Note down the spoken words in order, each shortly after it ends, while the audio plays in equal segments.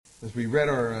As we read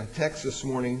our text this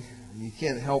morning, you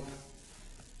can't help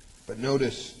but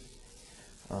notice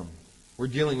we're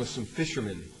dealing with some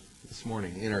fishermen this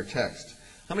morning in our text.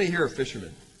 How many here are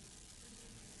fishermen?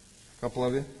 A couple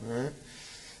of you? All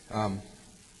right.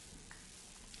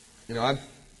 I've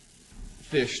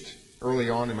fished early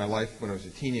on in my life when I was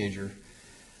a teenager.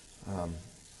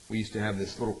 We used to have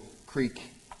this little creek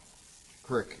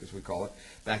as we call it,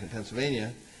 back in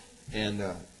Pennsylvania, and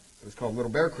it was called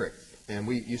Little Bear Creek. And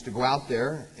we used to go out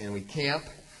there and we'd camp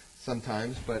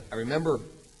sometimes, but I remember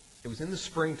it was in the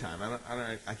springtime.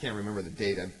 I can't remember the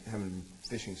date. I haven't been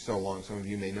fishing so long, some of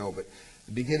you may know, but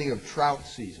the beginning of trout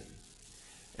season.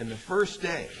 And the first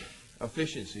day of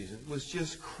fishing season was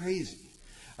just crazy.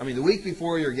 I mean, the week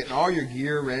before, you're getting all your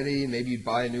gear ready, and maybe you'd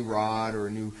buy a new rod or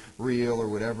a new reel or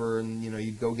whatever, and,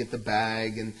 you'd go get the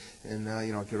bag and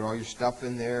get all your stuff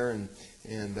in there,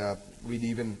 and we'd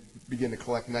even begin to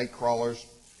collect night crawlers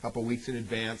a couple weeks in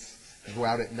advance, go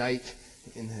out at night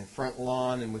in the front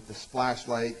lawn, and with the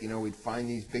flashlight, we'd find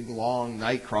these big, long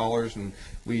night crawlers, and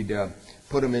we'd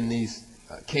put them in these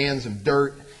cans of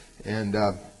dirt, and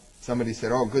somebody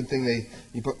said, "Oh, good thing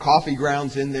you put coffee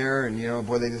grounds in there," and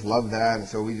boy, they just loved that. And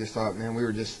so we just thought, man,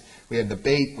 we had the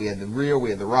bait, we had the reel, we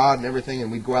had the rod and everything,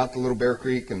 and we'd go out to Little Bear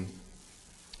Creek, and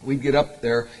we'd get up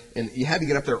there, and you had to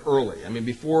get up there early. I mean,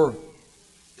 before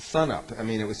sunup. I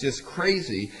mean, it was just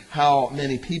crazy how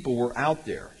many people were out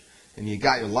there. And you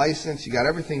got your license, you got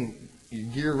everything, your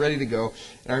gear ready to go.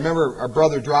 And I remember our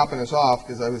brother dropping us off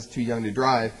because I was too young to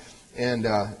drive, and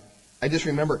I just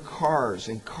remember cars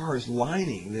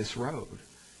lining this road.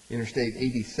 Interstate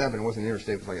 87, it wasn't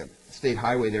interstate, it was like a state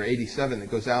highway there, 87, that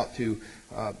goes out to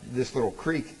this little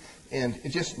creek. And it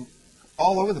just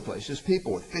all over the place, just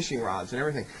people with fishing rods and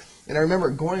everything. And I remember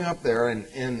going up there, and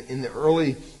in the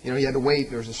early, you had to wait.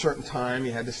 There was a certain time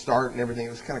you had to start and everything.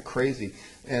 It was kind of crazy.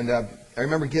 And I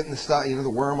remember getting the stuff, the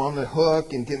worm on the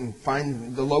hook, and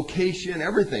find the location,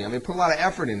 everything. I mean, put a lot of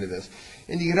effort into this.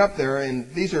 And you get up there,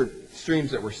 and these are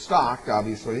streams that were stocked,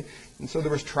 obviously, and so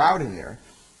there was trout in there.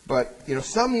 But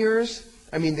some years,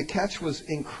 I mean, the catch was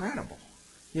incredible.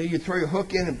 You'd throw your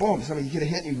hook in, and boom, you get a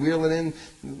hit, and you wheel it in,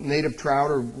 native trout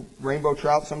or rainbow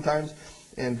trout sometimes,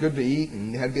 and good to eat,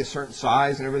 and it had to be a certain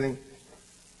size and everything.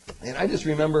 And I just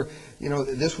remember,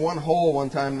 this one hole one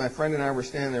time, my friend and I were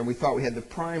standing there, and we thought we had the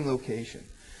prime location.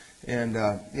 And,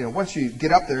 once you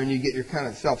get up there and you get your kind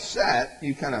of self set,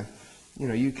 you kind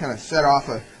of set off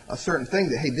a certain thing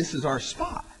that, hey, this is our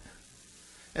spot.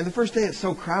 And the first day it's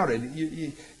so crowded,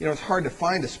 it's hard to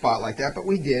find a spot like that, but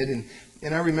we did.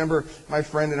 And I remember my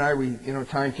friend and I,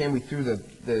 time came, we threw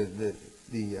the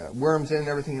worms in and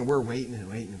everything, and we're waiting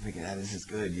and thinking, this is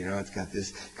good, it's got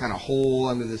this kind of hole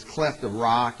under this cleft of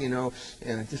rock, and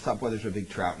I just thought, boy, there's a big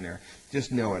trout in there.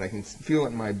 Just know it. I can feel it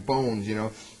in my bones,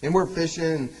 and we're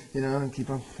fishing, and keep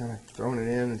on kind of throwing it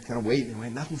in and kind of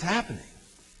waiting, nothing's happening.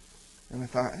 And I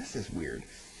thought, this is weird.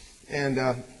 And,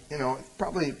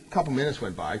 probably a couple minutes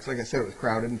went by, because like I said, it was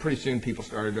crowded, and pretty soon people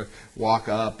started to walk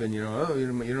up, and, oh, you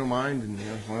don't mind, and,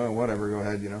 well, whatever, go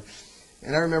ahead,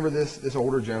 And I remember this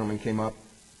older gentleman came up,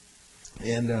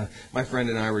 and my friend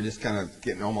and I were just kind of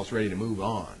getting almost ready to move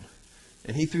on.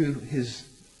 And he threw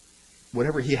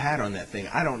whatever he had on that thing.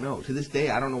 I don't know. To this day,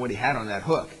 I don't know what he had on that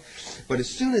hook. But as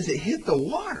soon as it hit the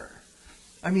water,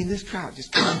 I mean, this trout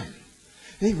just...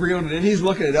 he reeled it in. He's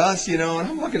looking at us, and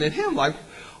I'm looking at him like,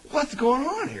 what's going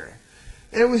on here?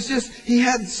 And it was just, he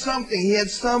had something. He had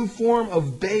some form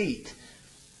of bait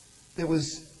that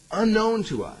was unknown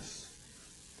to us.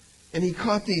 And he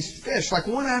caught these fish, like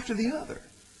one after the other.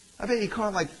 I bet he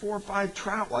caught like 4 or 5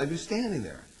 trout while he was standing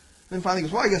there. And then finally he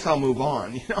goes, well, I guess I'll move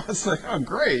on. It's like, oh,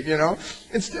 great,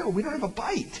 And still, we don't have a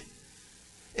bite.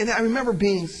 And I remember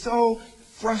being so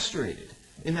frustrated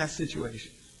in that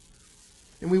situation.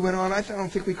 And we went on. I don't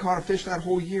think we caught a fish that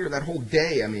whole year, that whole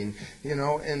day, and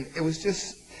it was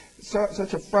just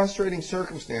such a frustrating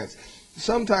circumstance.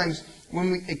 Sometimes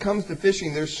when it comes to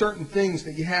fishing, there's certain things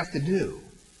that you have to do.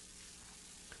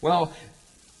 Well,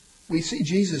 we see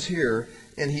Jesus here,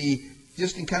 and he,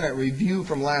 just in kind of review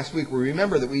from last week, we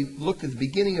remember that we looked at the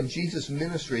beginning of Jesus'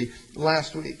 ministry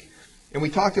last week. And we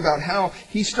talked about how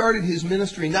he started his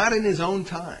ministry not in his own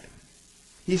time.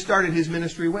 He started his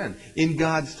ministry when? In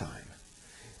God's time.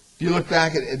 If you look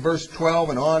back at verse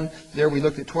 12 and on, there we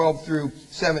looked at 12 through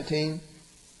 17.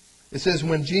 It says,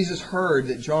 when Jesus heard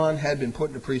that John had been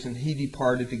put into prison, he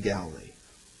departed to Galilee.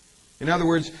 In other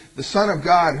words, the Son of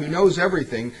God, who knows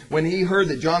everything, when he heard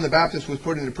that John the Baptist was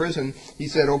put into prison, he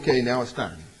said, okay, now it's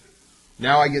time.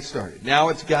 Now I get started. Now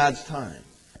it's God's time.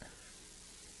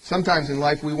 Sometimes in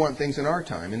life we want things in our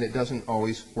time, and it doesn't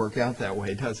always work out that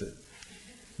way, does it?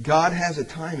 God has a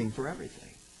timing for everything.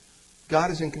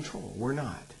 God is in control. We're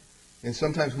not. And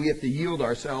sometimes we have to yield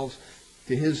ourselves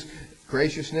to His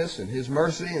graciousness and His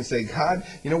mercy and say, God,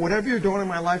 whatever you're doing in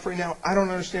my life right now, I don't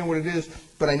understand what it is,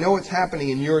 but I know it's happening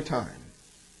in your time.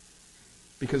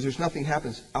 Because there's nothing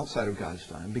happens outside of God's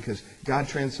time, because God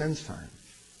transcends time.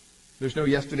 There's no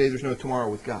yesterday, there's no tomorrow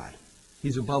with God.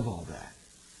 He's above all that.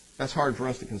 That's hard for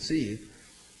us to conceive,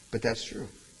 but that's true.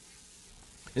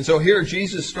 And so here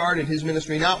Jesus started His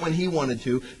ministry not when He wanted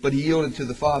to, but He yielded to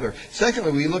the Father.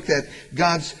 Secondly, we looked at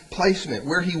God's placement,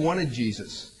 where He wanted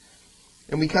Jesus.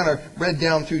 And we kind of read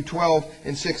down through 12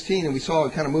 and 16, and we saw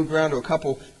it kind of moved around to a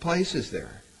couple places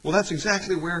there. Well, that's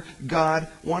exactly where God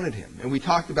wanted Him. And we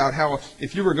talked about how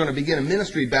if you were going to begin a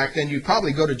ministry back then, you'd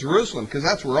probably go to Jerusalem, because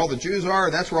that's where all the Jews are,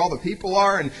 and that's where all the people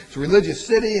are, and it's a religious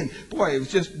city, and boy, it would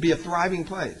just be a thriving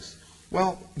place.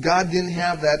 Well, God didn't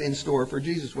have that in store for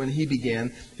Jesus when He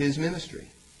began His ministry.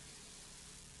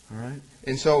 All right?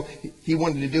 And so He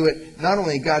wanted to do it not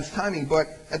only in God's timing, but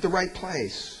at the right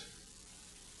place.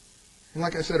 And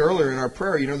like I said earlier in our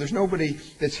prayer, there's nobody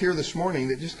that's here this morning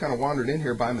that just kind of wandered in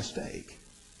here by mistake.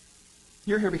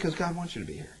 You're here because God wants you to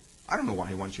be here. I don't know why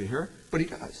He wants you here, but He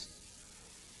does.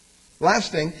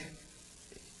 Last thing,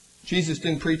 Jesus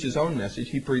didn't preach His own message.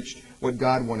 He preached what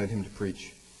God wanted Him to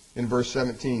preach. In verse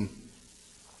 17,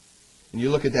 and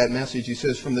you look at that message, He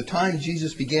says, from the time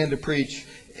Jesus began to preach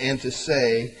and to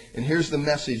say, and here's the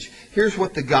message, here's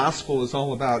what the gospel is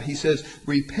all about. He says,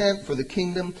 repent, for the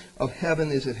kingdom of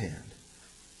heaven is at hand.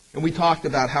 And we talked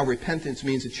about how repentance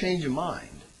means a change of mind.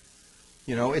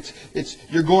 It's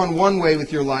you're going one way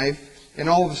with your life, and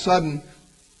all of a sudden,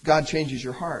 God changes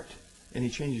your heart, and He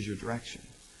changes your direction.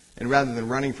 And rather than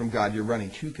running from God, you're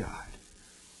running to God.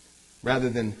 Rather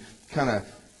than kind of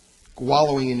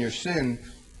wallowing in your sin,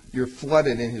 you're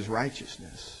flooded in His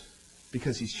righteousness,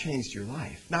 because He's changed your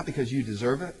life. Not because you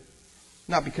deserve it,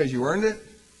 not because you earned it,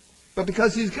 but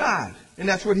because He's God, and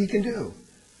that's what He can do.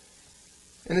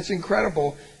 And it's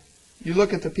incredible. You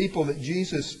look at the people that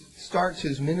Jesus starts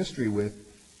His ministry with.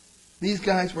 These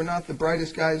guys were not the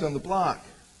brightest guys on the block.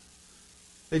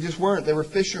 They just weren't. They were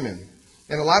fishermen.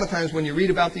 And a lot of times when you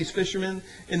read about these fishermen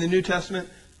in the New Testament,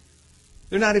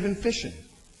 they're not even fishing.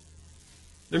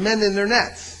 They're mending their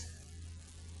nets.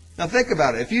 Now think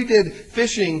about it. If you did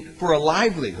fishing for a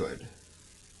livelihood,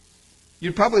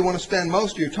 you'd probably want to spend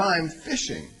most of your time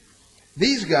fishing.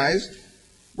 These guys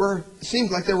it seemed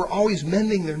like they were always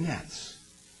mending their nets.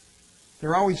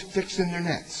 They're always fixing their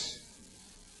nets.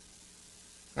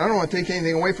 I don't want to take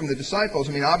anything away from the disciples.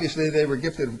 I mean, obviously they were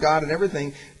gifted of God and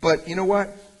everything, but you know what?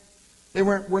 They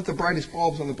weren't the brightest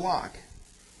bulbs on the block.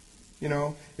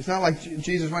 It's not like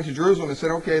Jesus went to Jerusalem and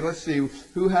said, okay, let's see,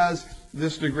 who has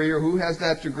this degree, or who has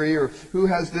that degree, or who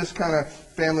has this kind of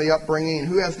family upbringing, and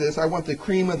who has this. I want the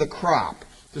cream of the crop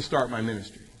to start my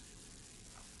ministry.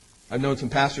 I've known some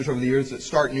pastors over the years that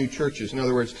start new churches. In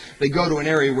other words, they go to an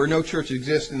area where no church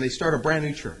exists and they start a brand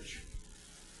new church.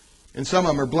 And some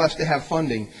of them are blessed to have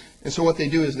funding. And so what they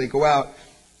do is they go out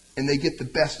and they get the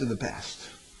best of the best.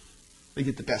 They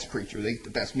get the best preacher. They get the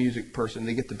best music person.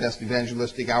 They get the best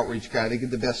evangelistic outreach guy. They get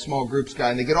the best small groups guy.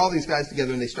 And they get all these guys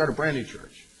together and they start a brand new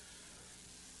church.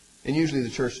 And usually the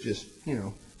church just,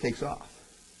 takes off.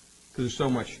 Because there's so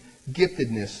much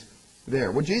giftedness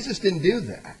there. Well, Jesus didn't do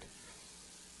that.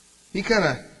 He kind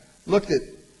of looked at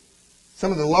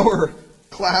some of the lower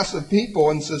class of people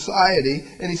in society,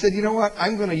 and He said, you know what?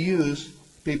 I'm going to use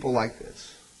people like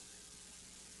this.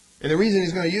 And the reason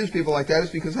He's going to use people like that is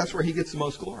because that's where He gets the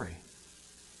most glory.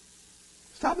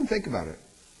 Stop and think about it.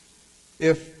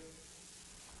 If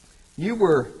you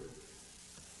were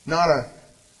not a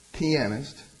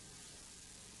pianist,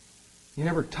 you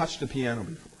never touched a piano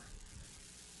before,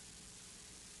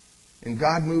 and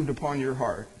God moved upon your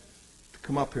heart to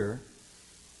come up here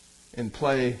and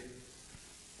play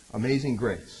Amazing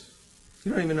Grace.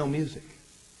 You don't even know music.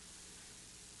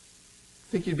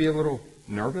 Think you'd be a little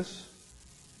nervous?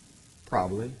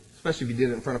 Probably. Especially if you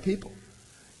did it in front of people.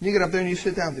 And you get up there and you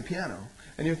sit down at the piano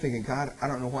and you're thinking, God, I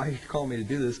don't know why you called me to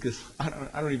do this, because I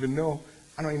don't even know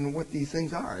what these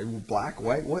things are. Black,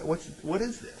 white, what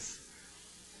is this?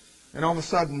 And all of a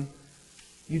sudden,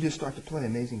 you just start to play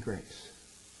Amazing Grace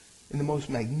in the most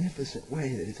magnificent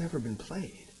way that it's ever been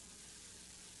played.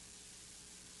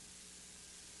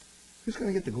 Who's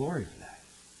going to get the glory for that?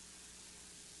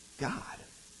 God.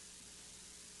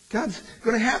 God's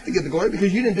going to have to get the glory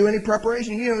because you didn't do any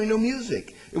preparation. You didn't even know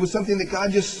music. It was something that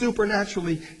God just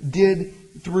supernaturally did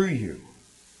through you.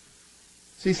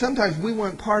 See, sometimes we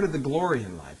want part of the glory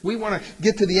in life. We want to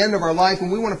get to the end of our life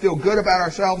and we want to feel good about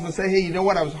ourselves and say, hey, you know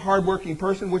what? I was a hardworking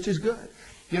person, which is good.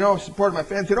 Supported my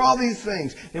family, did all these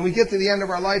things. And we get to the end of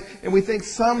our life and we think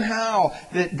somehow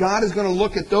that God is going to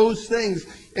look at those things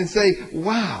and say,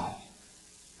 wow,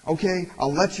 okay,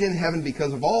 I'll let you in heaven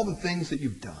because of all the things that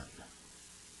you've done.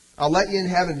 I'll let you in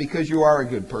heaven because you are a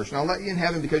good person. I'll let you in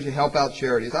heaven because you help out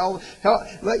charities. I'll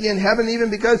let you in heaven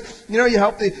even because, you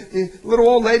help the little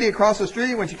old lady across the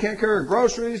street when she can't carry her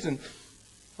groceries and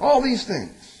all these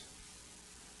things.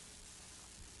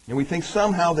 And we think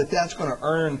somehow that that's going to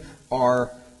earn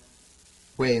our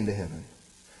way into heaven.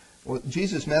 Well,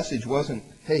 Jesus' message wasn't,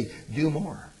 hey, do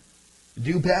more.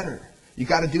 Do better. You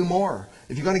got to do more.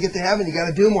 If you're going to get to heaven, you got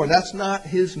to do more. That's not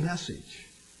His message.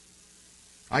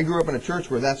 I grew up in a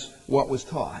church where that's what was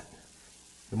taught.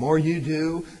 The more you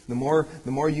do, the more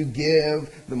you give,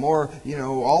 the more,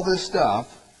 all this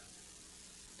stuff.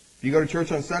 If you go to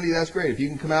church on Sunday, that's great. If you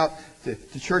can come out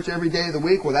to church every day of the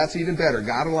week, well, that's even better.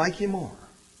 God will like you more.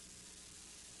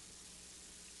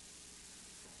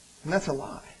 And that's a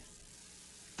lie.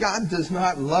 God does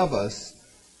not love us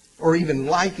or even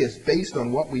like us based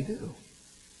on what we do.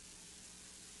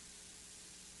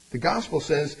 The gospel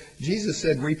says, Jesus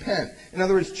said, repent. In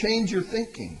other words, change your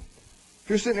thinking. If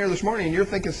you're sitting here this morning and you're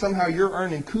thinking somehow you're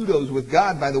earning kudos with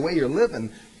God by the way you're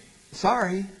living,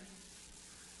 sorry.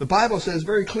 The Bible says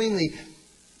very clearly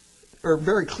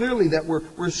that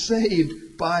we're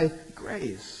saved by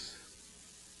grace.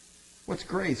 What's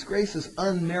grace? Grace is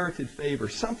unmerited favor,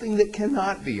 something that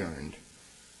cannot be earned.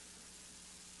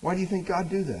 Why do you think God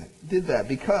did that?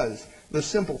 Because the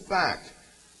simple fact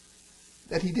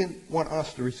that He didn't want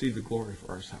us to receive the glory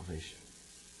for our salvation.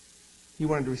 He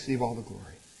wanted to receive all the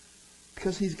glory.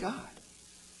 Because He's God.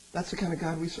 That's the kind of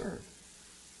God we serve.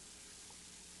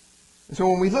 And so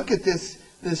when we look at this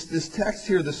text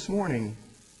here this morning,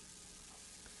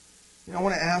 I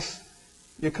want to ask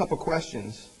you a couple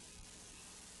questions.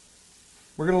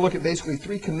 We're going to look at basically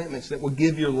 3 commitments that will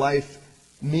give your life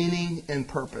meaning and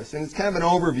purpose. And it's kind of an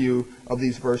overview of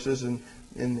these verses, and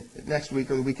next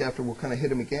week or the week after we'll kind of hit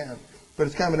them again. But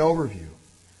it's kind of an overview.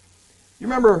 You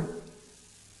remember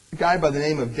a guy by the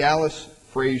name of Dallas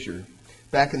Frazier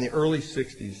back in the early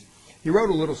 60s? He wrote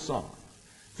a little song.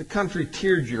 It's a country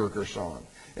tearjerker song.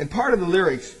 And part of the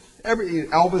lyrics,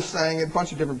 Elvis sang it, a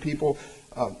bunch of different people,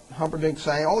 Humperdinck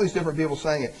sang it, all these different people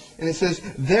sang it. And it says,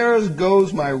 there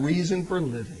goes my reason for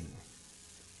living.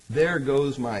 There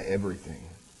goes my everything.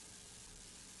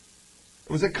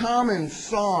 It was a common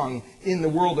song in the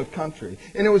world of country.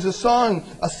 And it was a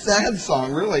sad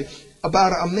song really,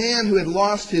 about a man who had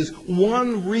lost his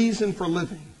one reason for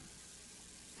living.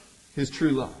 His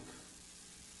true love.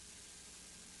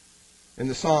 And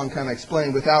the song kind of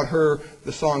explained, without her,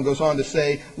 the song goes on to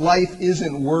say, life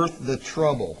isn't worth the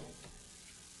trouble.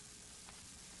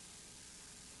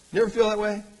 You ever feel that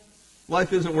way?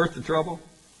 Life isn't worth the trouble?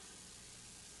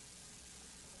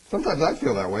 Sometimes I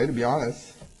feel that way, to be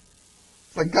honest.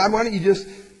 It's like, God, why don't you just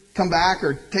come back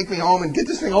or take me home and get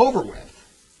this thing over with?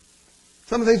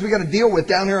 Some of the things we got to deal with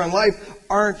down here in life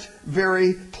aren't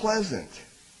very pleasant.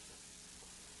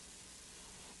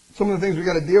 Some of the things we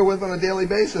got to deal with on a daily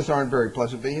basis aren't very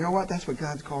pleasant. But you know what? That's what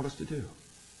God's called us to do.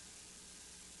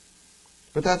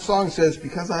 But that song says,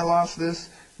 because I lost this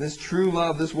true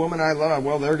love, this woman I love,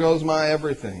 well, there goes my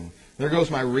everything. There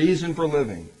goes my reason for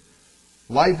living.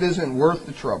 Life isn't worth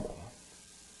the trouble.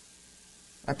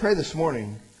 I pray this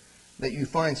morning that you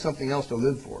find something else to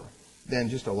live for than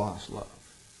just a lost love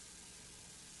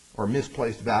or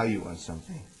misplaced value on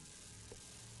something.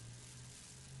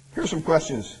 Here's some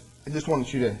questions I just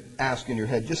want you to ask in your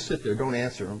head. Just sit there. Don't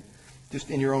answer them. Just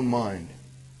in your own mind.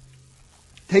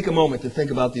 Take a moment to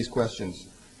think about these questions.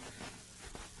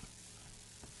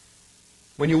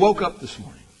 When you woke up this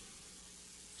morning,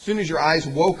 as soon as your eyes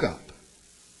woke up,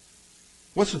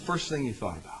 what's the first thing you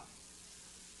thought about?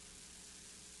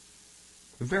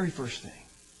 The very first thing.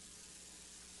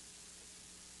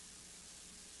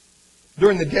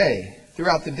 During the day,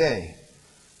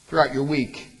 throughout your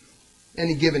week,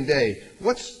 any given day,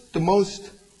 what's the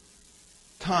most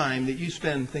time that you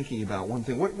spend thinking about one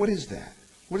thing? What is that?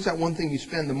 What is that one thing you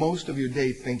spend the most of your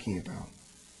day thinking about?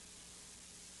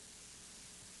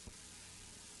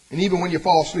 And even when you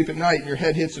fall asleep at night and your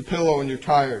head hits the pillow and you're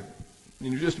tired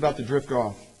and you're just about to drift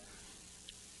off,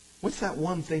 what's that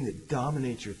one thing that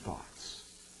dominates your thoughts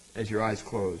as your eyes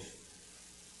close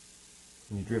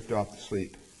and you drift off to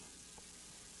sleep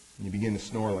and you begin to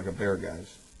snore like a bear,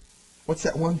 guys? What's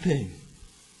that one thing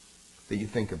that you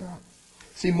think about?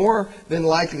 See, more than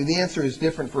likely, the answer is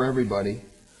different for everybody.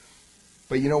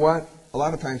 But you know what? A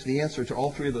lot of times the answer to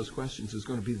all 3 of those questions is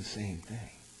going to be the same thing.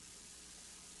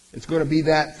 It's going to be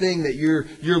that thing that you're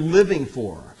living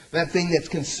for. That thing that's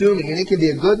consuming. And it could be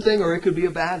a good thing or it could be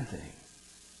a bad thing.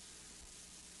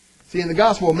 See, in the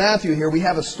Gospel of Matthew here, we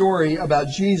have a story about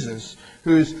Jesus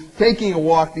who's taking a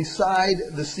walk beside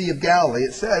the Sea of Galilee.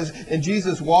 It says, and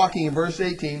Jesus walking in verse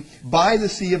 18, by the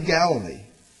Sea of Galilee.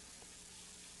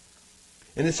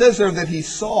 And it says there that he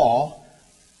saw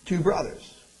two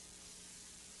brothers,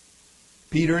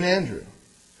 Peter and Andrew.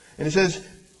 And it says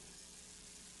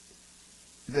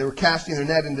they were casting their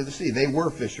net into the sea. They were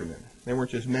fishermen. They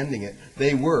weren't just mending it.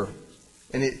 They were.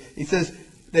 And he says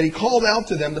that he called out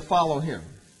to them to follow him.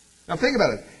 Now think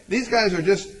about it. These guys are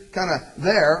just kind of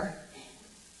there.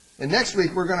 And next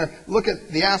week we're going to look at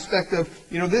the aspect of,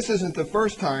 this isn't the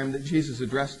first time that Jesus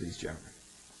addressed these gentlemen.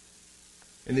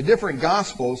 In the different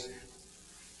Gospels,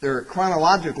 they're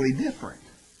chronologically different.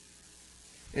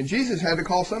 And Jesus had to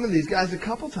call some of these guys a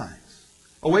couple times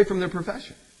away from their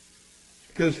profession.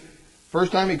 Because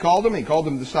first time he called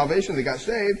them to salvation, they got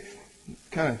saved,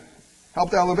 kind of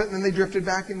helped out a little bit, and then they drifted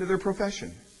back into their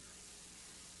profession.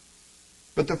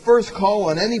 But the first call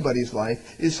on anybody's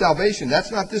life is salvation.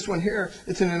 That's not this one here.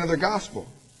 It's in another gospel.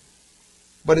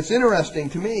 But it's interesting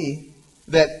to me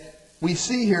that we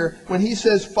see here when he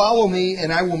says, follow me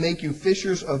and I will make you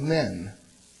fishers of men.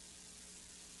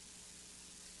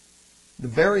 The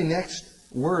very next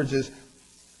words is,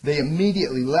 they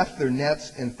immediately left their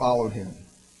nets and followed him.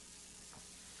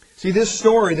 See, this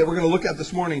story that we're going to look at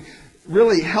this morning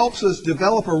really helps us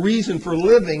develop a reason for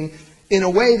living in a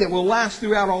way that will last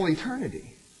throughout all eternity.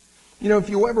 If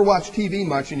you ever watch TV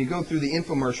much and you go through the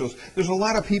infomercials, there's a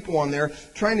lot of people on there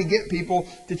trying to get people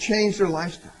to change their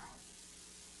lifestyle.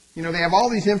 They have all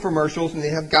these infomercials and they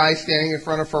have guys standing in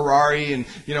front of Ferrari and,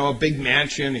 a big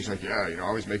mansion. He's like, yeah,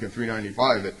 I was making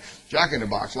 $3.95 at Jack in the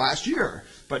Box last year.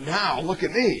 But now, look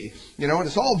at me. And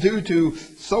it's all due to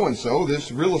so-and-so,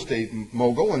 this real estate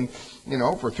mogul. And,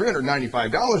 for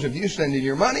 $395, if you send in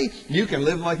your money, you can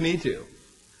live like me too.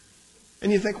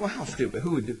 And you think, well, how stupid.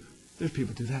 Who would do? There's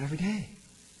people who do that every day.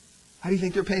 How do you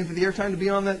think they're paying for the airtime to be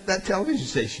on that television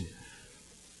station?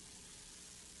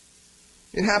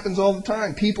 It happens all the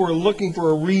time. People are looking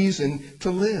for a reason to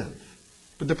live.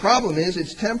 But the problem is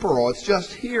it's temporal. It's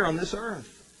just here on this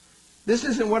earth. This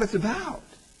isn't what it's about.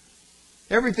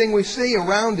 Everything we see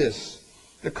around us,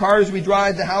 the cars we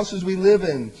drive, the houses we live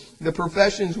in, the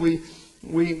professions we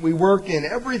work in,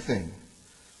 everything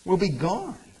will be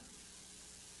gone.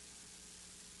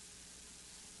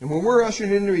 And when we're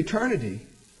ushered into eternity,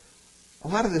 a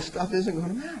lot of this stuff isn't going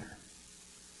to matter.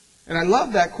 And I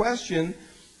love that question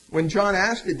when John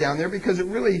asked it down there, because it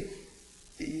really,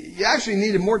 you actually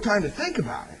needed more time to think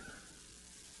about it.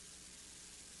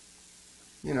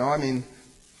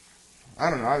 I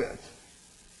don't know.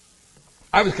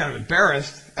 I was kind of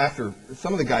embarrassed after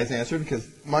some of the guys answered, because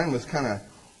mine was kind of,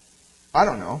 I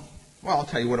don't know. Well, I'll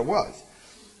tell you what it was.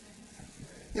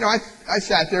 I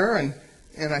sat there and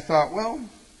I thought, well,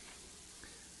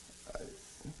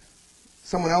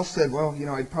 someone else said, well,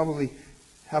 I'd probably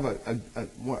have a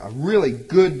really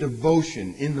good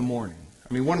devotion in the morning.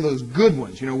 One of those good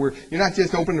ones, where you're not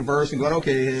just opening a verse and going,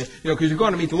 okay, because you're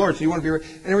going to meet the Lord, so you want to be,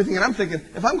 and everything. And I'm thinking,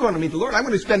 if I'm going to meet the Lord, I'm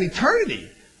going to spend eternity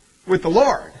with the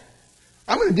Lord.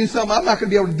 I'm going to do something I'm not going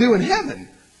to be able to do in heaven.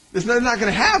 They're not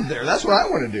going to have there. That's what I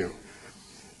want to do.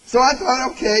 So I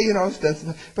thought, okay,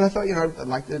 but I thought, I'd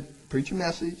like to preach a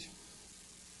message,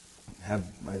 have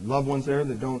my loved ones there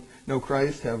that don't know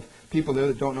Christ, have people there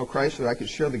that don't know Christ, so that I could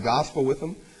share the gospel with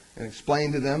them and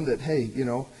explain to them that, hey,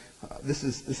 this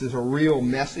is a real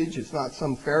message. It's not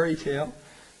some fairy tale,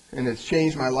 and it's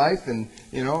changed my life. And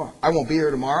I won't be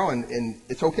here tomorrow, and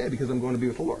it's okay because I'm going to be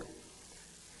with the Lord.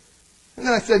 And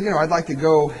then I said, I'd like to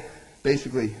go,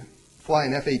 basically fly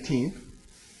an F-18,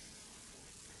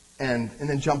 and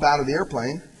then jump out of the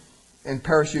airplane and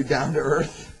parachute down to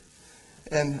earth.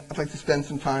 And I'd like to spend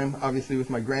some time, obviously, with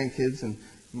my grandkids and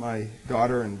my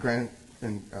daughter and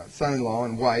son-in-law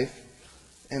and wife.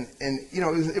 And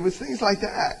it was things like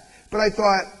that. But I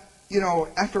thought,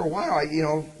 after a while,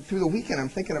 through the weekend, I'm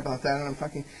thinking about that, and I'm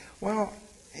thinking, well,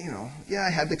 I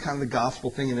had the kind of the gospel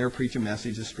thing in there, preach a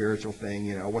message, a spiritual thing,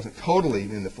 it wasn't totally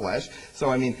in the flesh. So,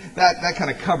 that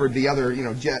kind of covered the other,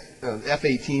 jet,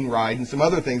 F-18 ride and some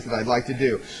other things that I'd like to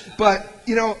do. But,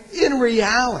 in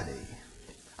reality,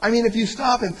 if you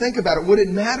stop and think about it, would it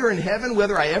matter in heaven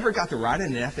whether I ever got to ride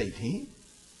in an F-18?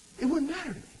 It wouldn't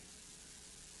matter to me.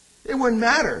 It wouldn't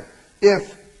matter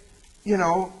if,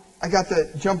 I got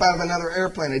to jump out of another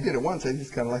airplane. I did it once. I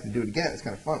just kind of like to do it again. It's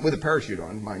kind of fun, with a parachute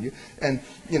on, mind you. And,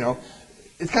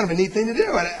 it's kind of a neat thing to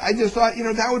do. And I just thought,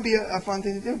 that would be a fun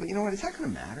thing to do. But you know what? Is that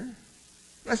going to matter?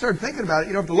 I started thinking about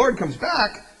it. If the Lord comes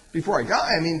back before I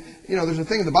die, there's a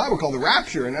thing in the Bible called the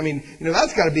rapture. And,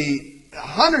 that's got to be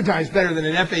 100 times better than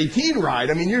an F-18 ride.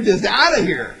 I mean, you're just out of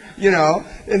here, you know.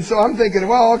 And so I'm thinking,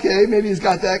 well, okay, maybe he's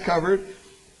got that covered.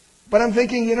 But I'm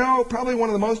thinking, you know, probably one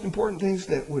of the most important things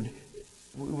that we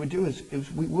would do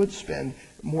is we would spend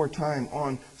more time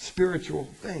on spiritual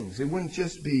things. It wouldn't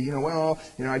just be,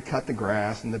 I'd cut the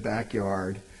grass in the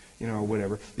backyard,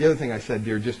 whatever. The other thing I said,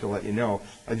 dear, just to let you know,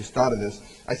 I just thought of this.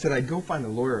 I said I'd go find a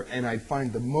lawyer and I'd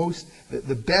find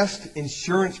the best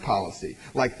insurance policy,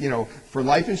 like, for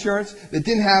life insurance that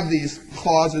didn't have these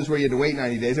clauses where you had to wait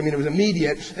 90 days. I mean, it was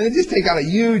immediate, and then just take out a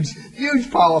huge, huge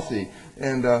policy.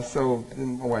 And so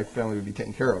then my wife's family would be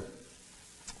taken care of.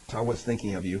 So I was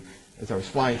thinking of you as I was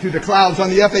flying through the clouds on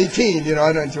the F-18.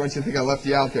 I don't want you to think I left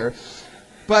you out there.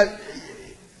 But,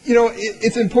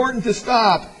 it's important to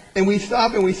stop. And we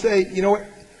stop and we say, you know what?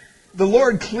 The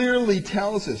Lord clearly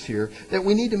tells us here that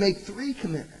we need to make 3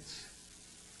 commitments.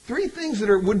 3 things that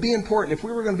would be important if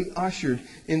we were going to be ushered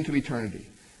into eternity.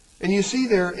 And you see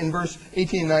there in verse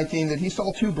 18 and 19 that he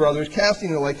saw 2 brothers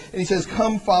casting the lake, and he says,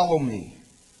 come follow me.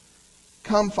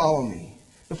 Come follow me.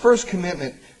 The first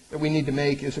commitment that we need to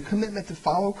make is a commitment to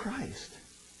follow Christ.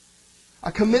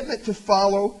 A commitment to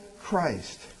follow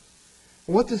Christ.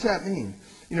 What does that mean?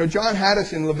 John had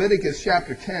us in Leviticus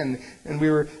chapter 10, and we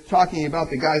were talking about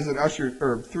the guys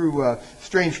that threw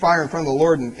strange fire in front of the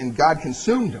Lord, and God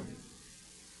consumed them.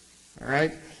 All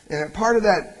right? And part of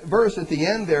that verse at the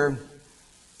end there,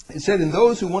 it said, and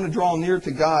those who want to draw near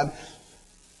to God,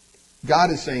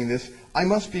 God is saying this, I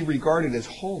must be regarded as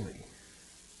holy.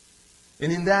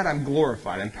 And in that I'm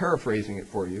glorified. I'm paraphrasing it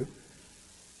for you.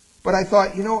 But I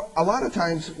thought, a lot of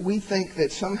times we think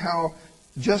that somehow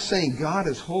just saying God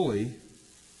is holy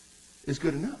is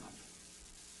good enough.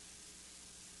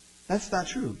 That's not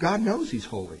true. God knows He's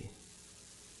holy.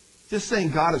 Just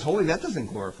saying God is holy, that doesn't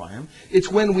glorify Him. It's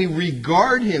when we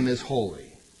regard Him as holy.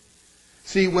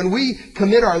 See, when we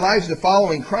commit our lives to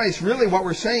following Christ, really what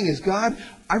we're saying is, God,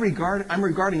 I'm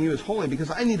regarding you as holy because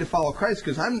I need to follow Christ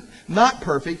because I'm not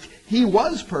perfect. He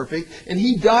was perfect, and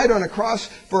He died on a cross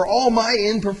for all my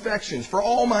imperfections, for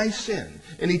all my sin.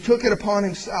 And He took it upon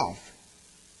Himself.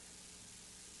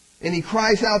 And He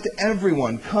cries out to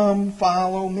everyone, come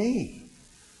follow me.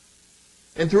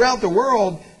 And throughout the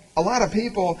world, a lot of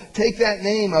people take that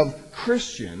name of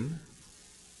Christian,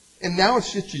 and now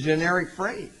it's just a generic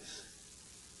phrase.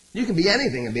 You can be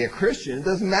anything and be a Christian. It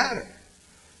doesn't matter.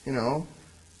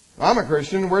 I'm a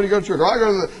Christian. Where do you go to church? Well, I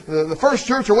go to the first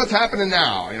church, or what's happening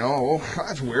now? Well,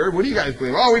 that's weird. What do you guys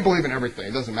believe? Oh, we believe in everything.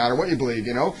 It doesn't matter what you believe,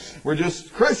 We're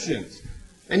just Christians.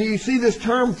 And you see this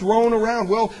term thrown around.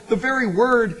 Well, the very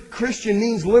word Christian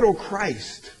means little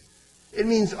Christ. It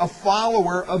means a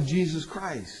follower of Jesus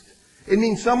Christ. It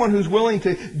means someone who's willing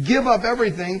to give up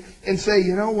everything and say,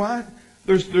 you know what?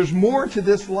 There's more to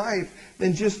this life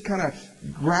than just kind of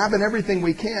grabbing everything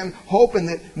we can, hoping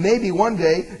that maybe one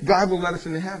day God will let us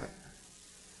into heaven.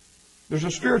 There's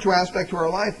a spiritual aspect to our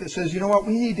life that says, you know what?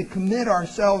 We need to commit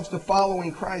ourselves to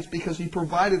following Christ because He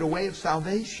provided a way of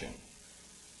salvation.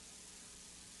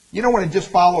 You don't want to just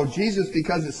follow Jesus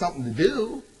because it's something to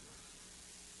do.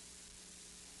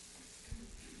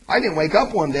 I didn't wake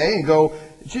up one day and go,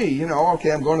 gee,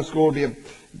 okay, I'm going to school to be a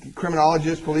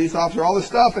criminologist, police officer, all this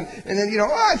stuff. And then,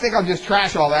 I think I'll just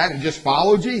trash all that and just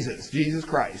follow Jesus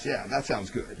Christ. Yeah, that sounds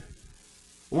good.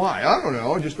 Why? I don't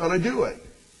know. I just thought I'd do it.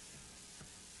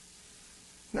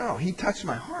 No, He touched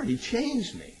my heart. He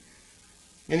changed me.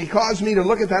 And He caused me to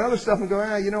look at that other stuff and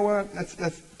go, you know what?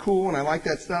 That's cool, and I like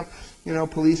that stuff.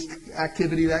 Police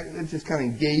activity, that just kind of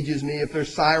engages me. If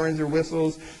there's sirens or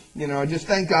whistles, just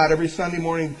thank God every Sunday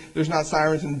morning there's not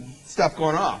sirens and stuff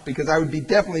going off, because I would be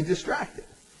definitely distracted.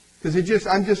 Because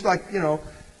I'm just like,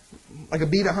 like a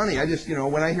bead of honey. I just,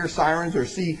 when I hear sirens or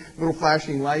see little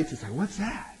flashing lights, it's like, what's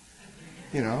that?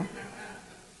 Remember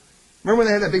when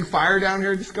they had that big fire down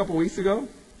here just a couple weeks ago?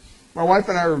 My wife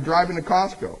and I were driving to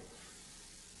Costco.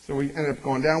 So we ended up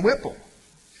going down Whipple.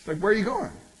 She's like, where are you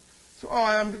going? So,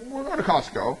 we're going to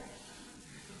Costco.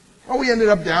 Well, we ended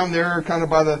up down there kind of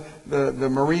by the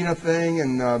marina thing,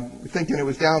 and thinking it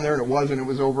was down there, and it wasn't. It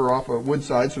was over off of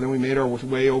Woodside, so then we made our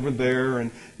way over there. And,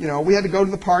 we had to go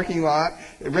to the parking lot,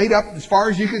 right up as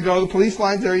far as you could go. The police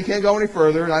line's there. You can't go any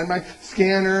further. And I had my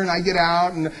scanner, and I get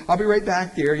out, and I'll be right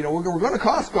back there. We're going to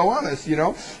Costco on us,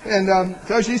 And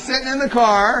so she's sitting in the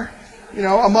car,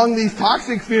 among these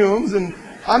toxic fumes, and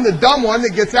I'm the dumb one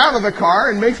that gets out of the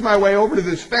car and makes my way over to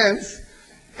this fence.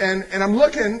 And I'm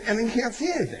looking, and you can't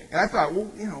see anything. And I thought, well,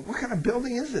 what kind of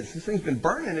building is this? This thing's been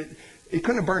burning. It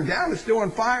couldn't have burned down. It's still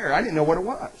on fire. I didn't know what it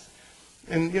was.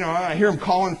 And, I hear them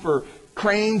calling for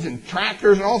cranes and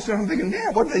tractors and all stuff. I'm thinking,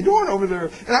 man, what are they doing over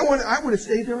there? And I would have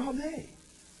stayed there all day.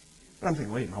 And I'm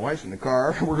thinking, wait, my wife's in the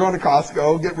car. We're going to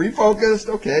Costco. Get refocused.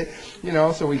 Okay.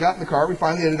 So we got in the car. We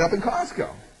finally ended up in Costco.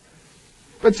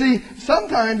 But see,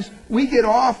 sometimes we get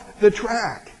off the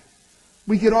track.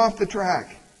 We get off the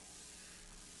track.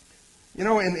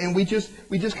 And we just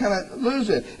kind of lose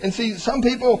it. And see, some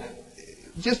people,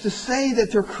 just to say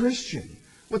that they're Christian,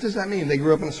 what does that mean? They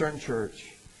grew up in a certain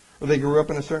church. Or they grew up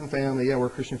in a certain family. Yeah, we're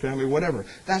a Christian family, whatever.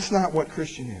 That's not what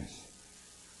Christian is.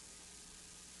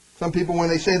 Some people, when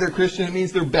they say they're Christian, it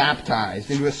means they're baptized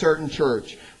into a certain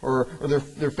church. Or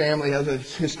their family has a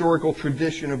historical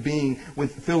tradition of being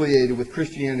affiliated with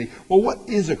Christianity. Well, what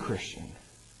is a Christian?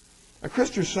 A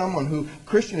Christian is someone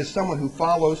who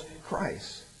follows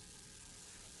Christ.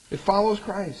 It follows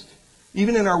Christ.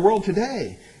 Even in our world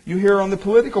today, you hear on the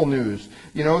political news,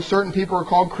 certain people are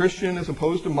called Christian as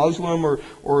opposed to Muslim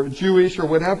or Jewish or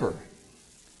whatever.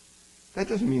 That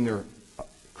doesn't mean they're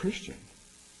Christian.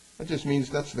 That just means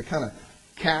that's the kind of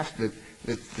caste that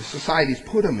the society's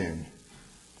put them in.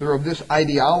 They're of this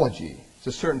ideology. It's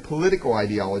a certain political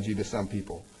ideology to some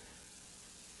people.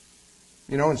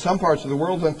 In some parts of the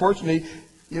world, unfortunately,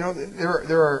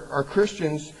 there are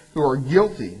Christians who are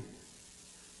guilty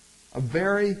of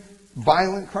very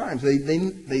violent crimes. They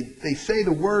say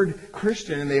the word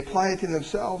Christian and they apply it to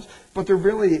themselves, but they're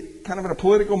really kind of in a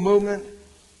political movement,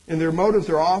 and their motives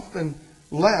are often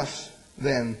less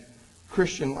than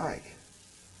Christian-like.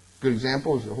 Good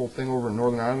example is the whole thing over in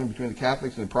Northern Ireland between the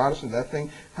Catholics and the Protestants. That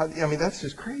thing, that's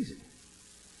just crazy.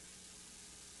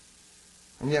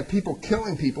 You have people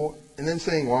killing people and then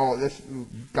saying, well,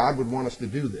 God would want us to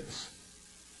do this.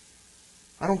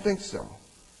 I don't think so.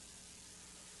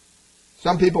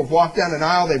 Some people have walked down an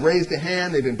aisle, they've raised a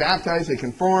hand, they've been baptized, they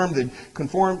confirmed,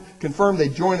 they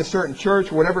joined a certain church,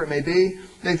 whatever it may be.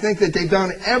 They think that they've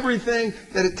done everything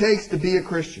that it takes to be a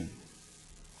Christian.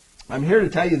 I'm here to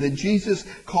tell you that Jesus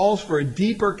calls for a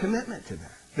deeper commitment to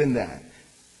that than that.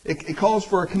 It calls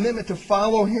for a commitment to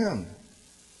follow Him.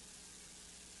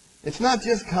 It's not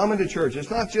just coming to church.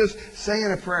 It's not just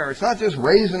saying a prayer. It's not just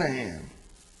raising a hand.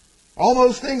 All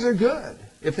those things are good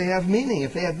if they have meaning,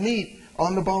 if they have meat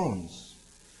on the bones.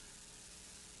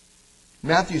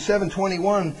 Matthew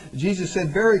 7:21, Jesus said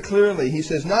very clearly, He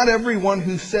says, not everyone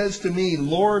who says to me,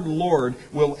 Lord, Lord,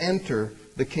 will enter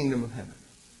the kingdom of heaven.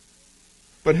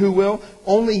 But who will?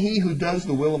 Only he who does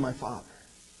the will of my Father.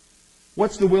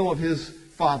 What's the will of His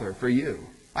Father for you?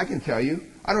 I can tell you.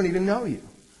 I don't even know you.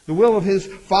 The will of His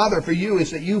Father for you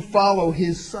is that you follow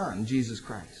His Son, Jesus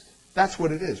Christ. That's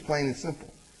what it is, plain and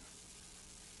simple.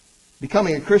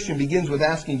 Becoming a Christian begins with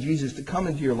asking Jesus to come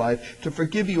into your life to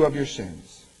forgive you of your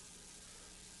sins.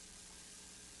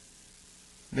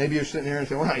 Maybe you're sitting here and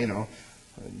saying, well,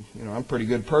 I'm a pretty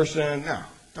good person. No,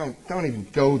 don't even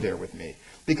go there with me.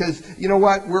 Because, you know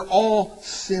what? We're all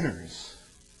sinners.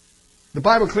 The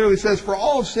Bible clearly says, for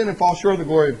all have sinned and fall short of the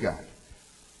glory of God.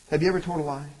 Have you ever told a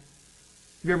lie? Have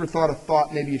you ever thought a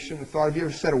thought maybe you shouldn't have thought? Have you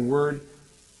ever said a word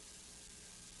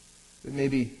that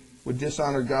maybe would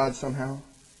dishonor God somehow?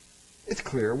 It's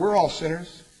clear. We're all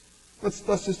sinners. Let's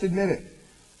just admit it.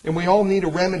 And we all need a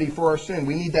remedy for our sin.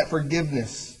 We need that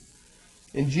forgiveness.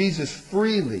 And Jesus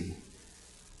freely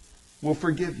will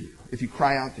forgive you if you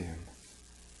cry out to Him.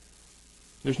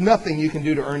 There's nothing you can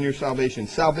do to earn your salvation.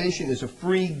 Salvation is a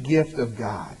free gift of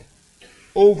God.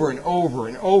 Over and over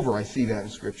and over I see that in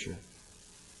Scripture.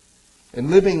 And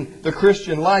living the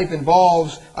Christian life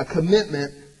involves a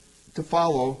commitment to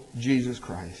follow Jesus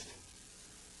Christ.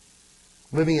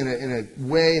 Living in a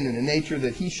way and in a nature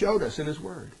that He showed us in His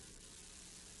Word.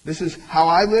 This is how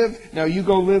I live. Now you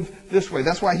go live this way.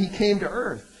 That's why He came to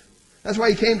earth. That's why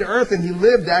He came to earth, and He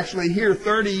lived actually here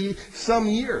 30-some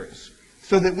years.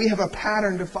 So that we have a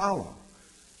pattern to follow.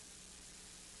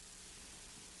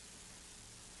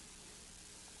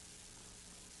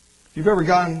 If you've ever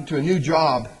gone to a new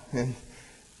job and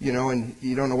you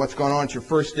don't know what's going on, it's your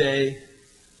first day.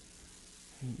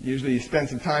 Usually you spend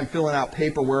some time filling out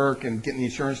paperwork and getting the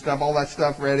insurance stuff, all that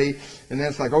stuff ready. And then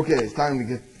it's like, okay, it's time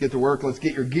to get to work. Let's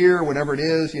get your gear, whatever it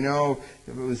is, If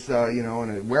it was, in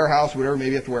a warehouse, whatever,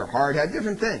 maybe you have to wear a hard hat,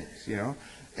 different things,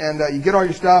 And you get all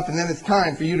your stuff, and then it's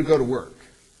time for you to go to work.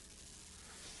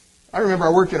 I remember I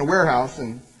worked in a warehouse,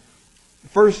 and the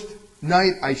first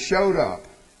night I showed up,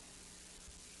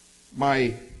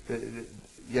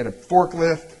 you had a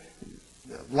forklift,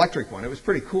 electric one. It was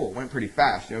pretty cool. It went pretty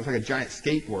fast. It was like a giant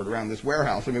skateboard around this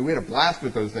warehouse. I mean, we had a blast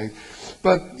with those things.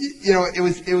 But, it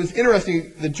was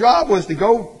interesting. The job was to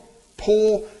go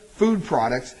pull food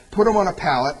products, put them on a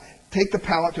pallet, take the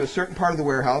pallet to a certain part of the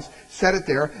warehouse, set it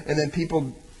there, and then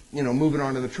people, move it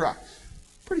onto the trucks.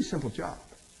 Pretty simple job.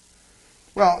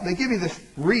 Well, they give you this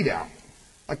readout,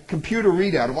 a computer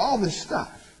readout of all this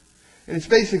stuff. And it's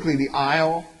basically the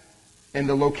aisle and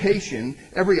the location.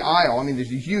 Every aisle, I mean, there's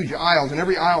these huge aisles, and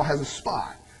every aisle has a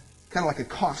spot. Kind of like a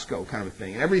Costco kind of a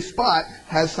thing. And every spot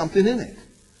has something in it.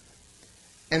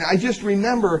 And I just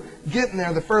remember getting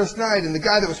there the first night, and the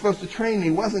guy that was supposed to train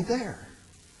me wasn't there.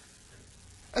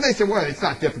 And they said, well, it's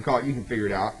not difficult. You can figure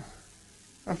it out.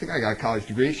 I think I got a college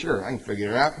degree. Sure, I can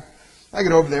figure it out. I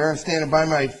get over there. I'm standing by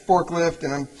my forklift,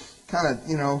 and I'm kind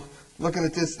of, looking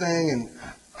at this thing, and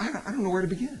I don't know where to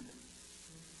begin.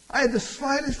 I had the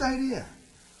slightest idea.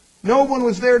 No one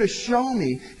was there to show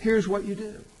me, here's what you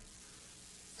do.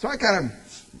 So I kind of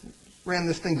ran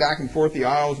this thing back and forth the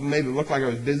aisles and made it look like I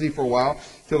was busy for a while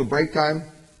till the break time.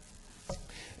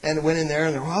 And I went in there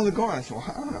and they're, how's it going? I said, well,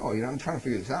 I don't know. I'm trying to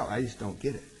figure this out. I just don't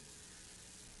get it.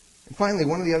 And finally,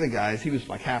 one of the other guys, he was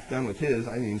like half done with his.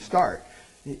 I didn't even start.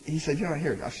 He said,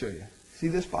 here, I'll show you. See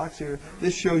this box here?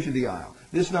 This shows you the aisle.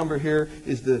 This number here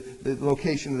is the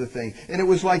location of the thing. And it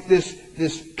was like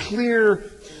this clear,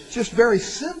 just very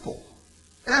simple.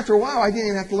 And after a while, I didn't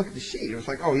even have to look at the sheet. It was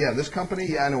like, oh, yeah, this company,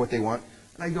 yeah, I know what they want.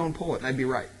 And I'd go and pull it, and I'd be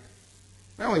right.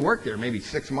 I only worked there maybe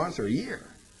 6 months or a year.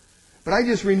 But I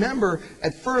just remember,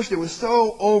 at first, it was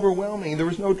so overwhelming. There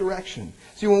was no direction.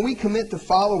 See, when we commit to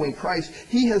following Christ,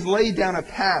 He has laid down a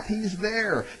path. He's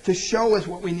there to show us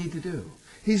what we need to do.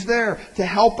 He's there to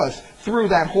help us through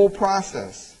that whole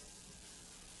process.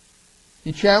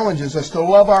 He challenges us to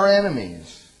love our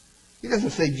enemies. He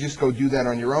doesn't say just go do that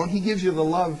on your own. He gives you the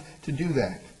love to do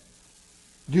that.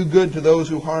 Do good to those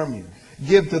who harm you.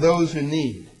 Give to those who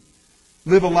need.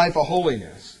 Live a life of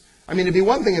holiness. I mean, it'd be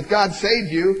one thing if God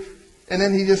saved you and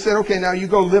then He just said, okay, now you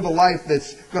go live a life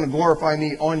that's going to glorify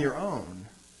me on your own.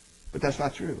 But that's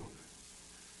not true.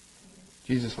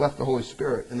 Jesus left the Holy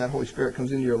Spirit, and that Holy Spirit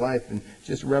comes into your life and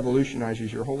just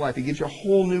revolutionizes your whole life. He gives you a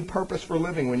whole new purpose for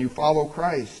living when you follow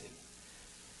Christ.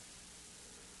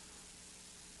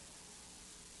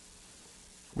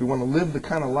 We want to live the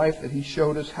kind of life that He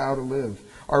showed us how to live.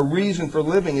 Our reason for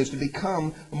living is to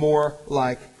become more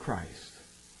like Christ.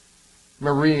 I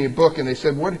remember reading a book, and they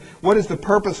said, what is the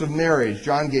purpose of marriage?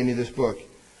 John gave me this book.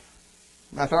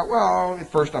 And I thought, well,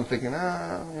 at first I'm thinking,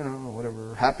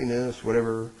 whatever, happiness,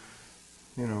 whatever,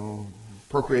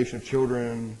 procreation of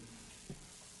children.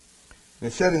 And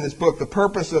it said in this book, the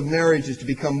purpose of marriage is to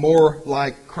become more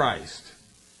like Christ.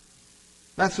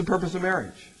 That's the purpose of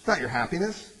marriage. It's not your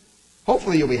happiness.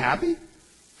 Hopefully you'll be happy.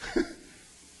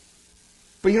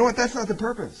 But you know what? That's not the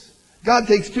purpose. God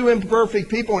takes two imperfect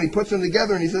people and He puts them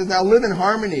together and He says, now live in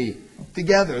harmony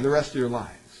together the rest of your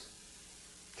lives.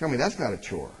 Tell me that's not a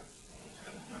chore.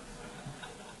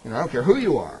 I don't care who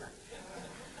you are.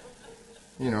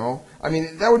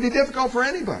 That would be difficult for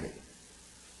anybody.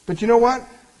 But you know what?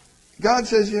 God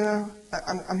says,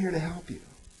 I'm here to help you.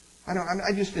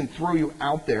 I just didn't throw you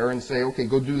out there and say, okay,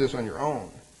 go do this on your own.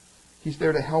 He's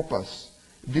there to help us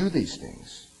do these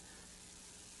things.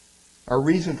 Our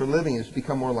reason for living is to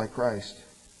become more like Christ.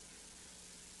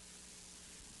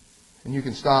 And you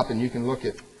can stop and you can look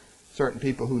at certain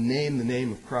people who name the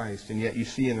name of Christ, and yet you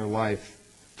see in their life,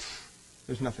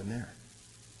 there's nothing there.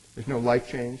 There's no life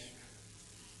change.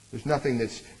 There's nothing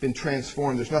that's been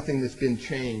transformed. There's nothing that's been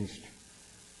changed.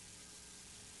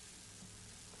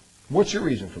 What's your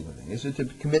reason for living? Is it to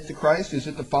commit to Christ? Is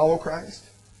it to follow Christ?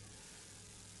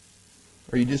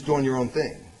 Or are you just doing your own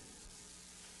thing?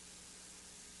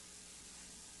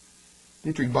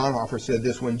 Dietrich Bonhoeffer said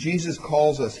this, when Jesus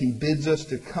calls us, He bids us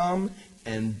to come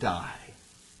and die.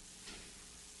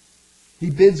 He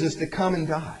bids us to come and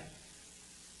die.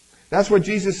 That's what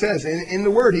Jesus says. In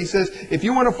the Word, He says, if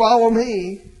you want to follow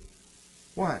me,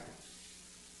 what?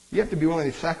 You have to be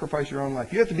willing to sacrifice your own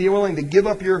life. You have to be willing to give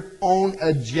up your own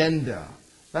agenda.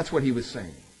 That's what He was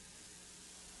saying.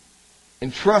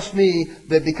 And trust me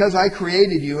that because I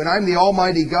created you and I'm the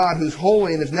Almighty God who's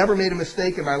holy and has never made a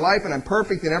mistake in my life and I'm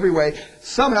perfect in every way,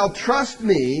 somehow trust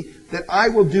me that I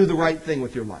will do the right thing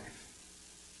with your life.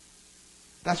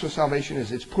 That's what salvation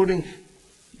is. It's putting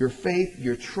your faith,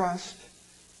 your trust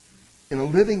in a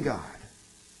living God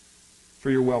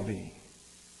for your well-being.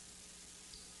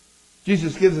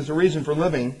 Jesus gives us a reason for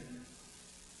living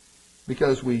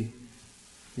because He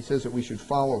says that we should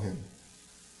follow Him.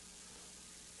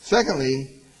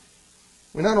 Secondly,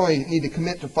 we not only need to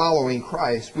commit to following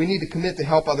Christ, we need to commit to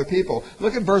help other people.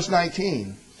 Look at verse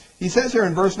 19. He says here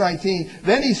in verse 19,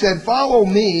 then He said, follow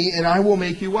me and I will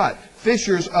make you what?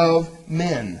 Fishers of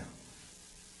men.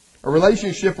 A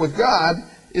relationship with God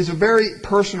is a very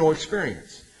personal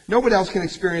experience. Nobody else can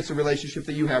experience the relationship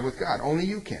that you have with God. Only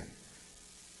you can.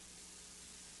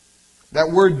 That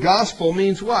word gospel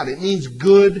means what? It means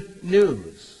good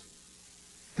news.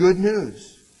 Good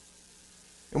news.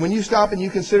 And when you stop and you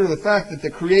consider the fact that the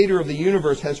Creator of the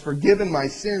universe has forgiven my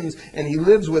sins and He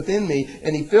lives within me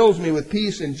and He fills me with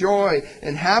peace and joy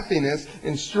and happiness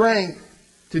and strength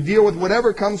to deal with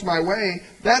whatever comes my way,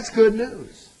 that's good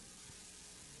news.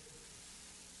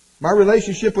 My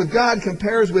relationship with God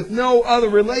compares with no other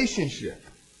relationship.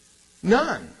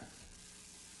 None.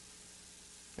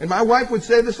 And my wife would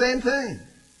say the same thing.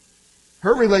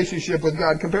 Her relationship with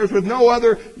God compares with no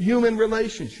other human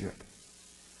relationship.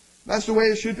 That's the way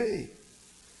it should be.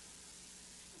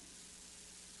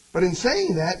 But in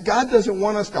saying that, God doesn't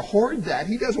want us to hoard that.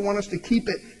 He doesn't want us to keep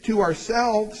it to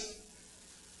ourselves.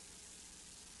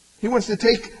 He wants us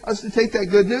to take that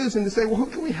good news and to say, well, who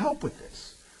can we help with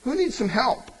this? Who needs some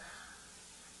help?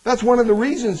 That's one of the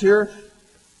reasons here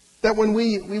that when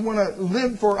we want to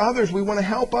live for others, we want to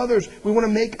help others, we want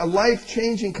to make a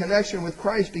life-changing connection with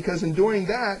Christ, because in doing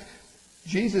that,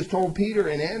 Jesus told Peter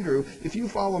and Andrew, if you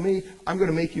follow me, I'm going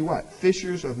to make you what?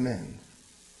 Fishers of men.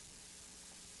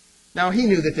 Now, he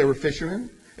knew that they were fishermen,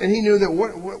 and he knew that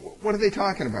what are they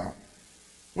talking about?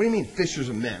 What do you mean, fishers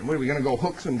of men? What, are we going to go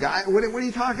hook some guy? What are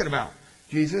you talking about,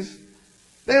 Jesus?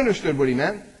 They understood what he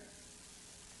meant.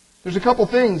 There's a couple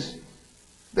things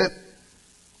that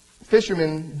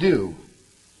fishermen do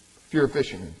if you're a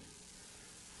fisherman.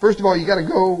 First of all, you got to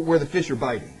go where the fish are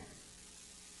biting.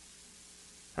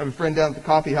 I have a friend down at the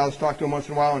coffee house, talk to him once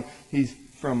in a while, and he's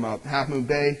from Half Moon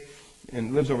Bay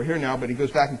and lives over here now, but he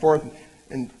goes back and forth,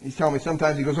 and he's telling me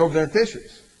sometimes he goes over there and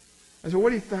fishes. I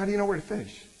said, how do you know where to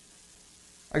fish?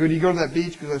 I go, do you go to that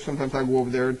beach? Because sometimes I go over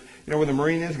there, where the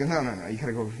marine is? He goes, no, you got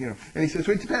to go, And he says,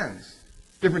 well, it depends.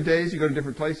 Different days, you go to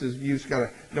different places, you just got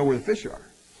to know where the fish are.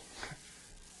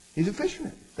 He's a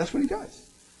fisherman. That's what he does.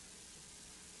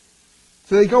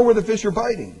 So they go where the fish are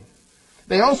biting.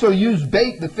 They also use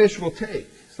bait the fish will take,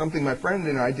 something my friend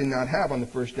and I did not have on the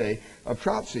first day of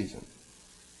trout season.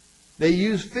 They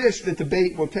use fish that the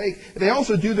bait will take. They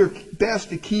also do their best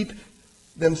to keep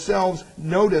themselves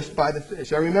noticed by the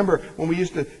fish. I remember when we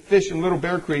used to fish in Little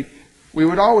Bear Creek, we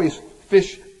would always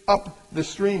fish up the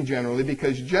stream generally,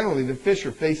 because generally the fish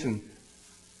are facing,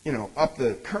 up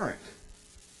the current.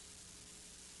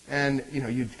 And,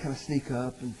 you'd kind of sneak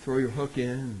up and throw your hook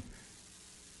in.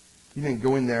 You didn't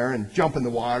go in there and jump in the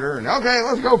water and, okay,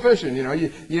 let's go fishing.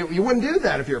 You wouldn't do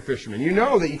that if you're a fisherman. You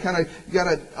know that you got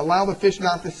to allow the fish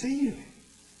not to see you.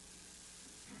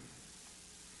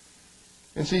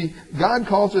 And see, God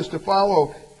calls us to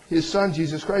follow His Son,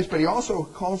 Jesus Christ, but He also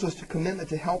calls us to commitment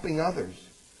to helping others.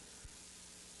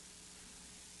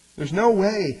 There's no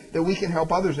way that we can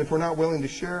help others if we're not willing to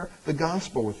share the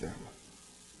gospel with them.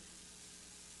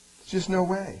 There's just no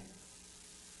way.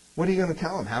 What are you going to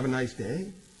tell them? Have a nice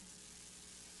day?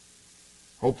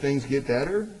 Hope things get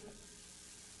better?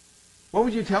 What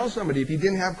would you tell somebody if you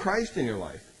didn't have Christ in your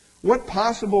life? What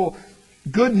possible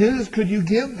good news could you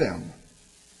give them?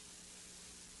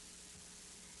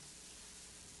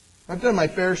 I've done my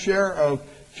fair share of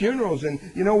funerals, and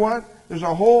you know what? There's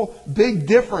a whole big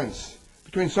difference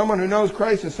between someone who knows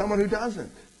Christ and someone who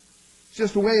doesn't. It's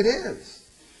just the way it is.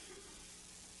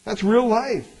 That's real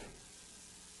life.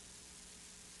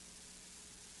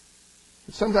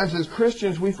 But sometimes as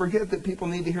Christians, we forget that people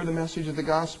need to hear the message of the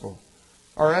gospel.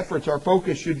 Our efforts, our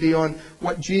focus should be on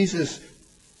what Jesus'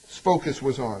 focus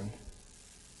was on.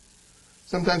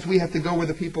 Sometimes we have to go where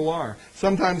the people are.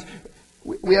 Sometimes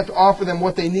we have to offer them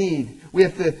what they need. We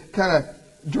have to kind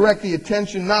of direct the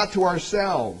attention not to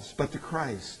ourselves, but to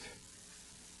Christ.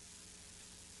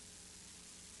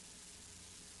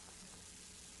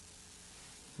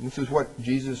 And this is what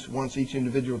Jesus wants each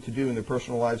individual to do in their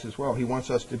personal lives as well. He wants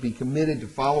us to be committed to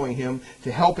following Him,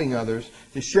 to helping others,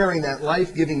 to sharing that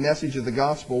life-giving message of the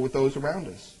gospel with those around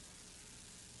us.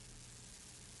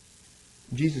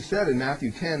 Jesus said in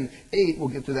Matthew 10:8, we'll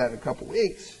get to that in a couple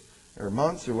weeks, or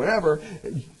months, or whatever,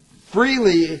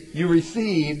 freely you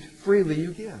received, freely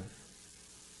you give.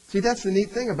 See, that's the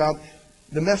neat thing about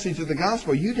the message of the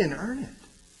gospel. You didn't earn it.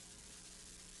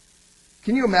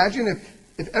 Can you imagine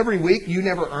if every week you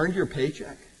never earned your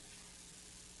paycheck?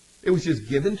 It was just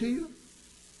given to you?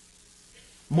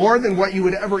 More than what you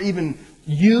would ever even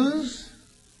use?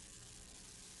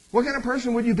 What kind of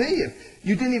person would you be if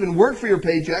you didn't even work for your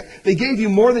paycheck? They gave you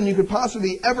more than you could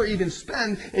possibly ever even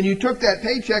spend, and you took that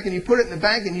paycheck and you put it in the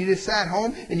bank and you just sat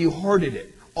home and you hoarded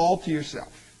it all to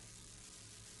yourself.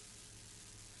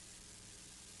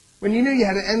 When you knew you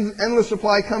had an endless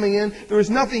supply coming in, there was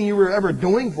nothing you were ever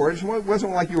doing for it. It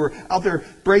wasn't like you were out there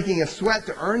breaking a sweat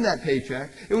to earn that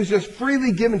paycheck. It was just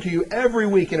freely given to you every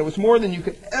week, and it was more than you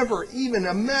could ever even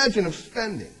imagine of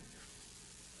spending.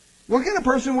 What kind of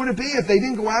person would it be if they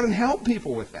didn't go out and help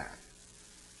people with that?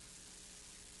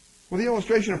 Well, the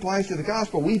illustration applies to the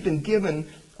gospel. We've been given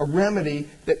a remedy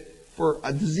for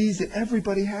a disease that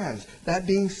everybody has, that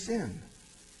being sin.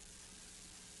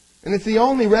 And it's the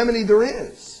only remedy there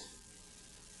is.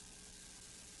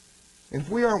 And if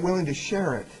we aren't willing to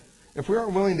share it, if we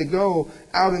aren't willing to go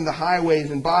out in the highways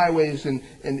and byways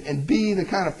and be the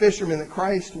kind of fishermen that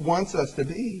Christ wants us to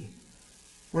be,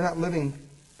 we're not living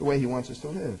the way He wants us to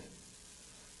live.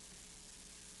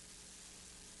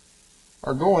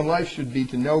 Our goal in life should be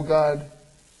to know God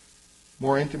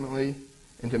more intimately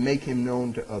and to make Him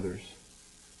known to others.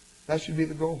 That should be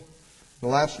the goal. The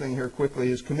last thing here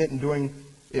quickly is commit in doing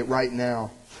it right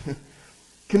now.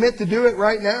 Commit to do it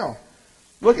right now.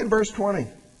 Look at verse 20.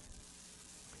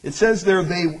 It says there,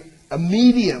 they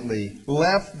immediately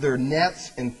left their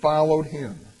nets and followed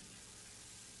Him.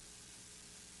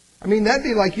 I mean, that'd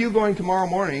be like you going tomorrow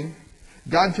morning,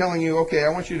 God telling you, okay, I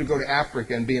want you to go to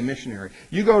Africa and be a missionary.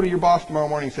 You go to your boss tomorrow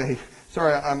morning and say, hey,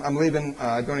 sorry, I'm leaving.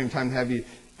 I don't have time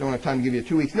to give you a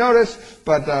 2 weeks notice,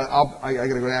 but I got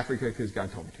to go to Africa because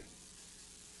God told me to.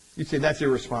 You'd say, that's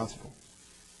irresponsible.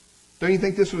 Don't you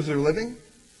think this was their living?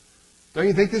 Don't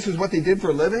you think this is what they did for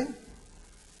a living?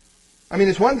 I mean,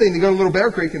 it's one thing to go to Little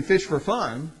Bear Creek and fish for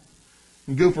fun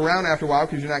and goof around after a while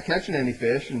because you're not catching any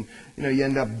fish and, you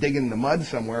end up digging in the mud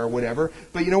somewhere or whatever.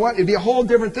 But you know what? It'd be a whole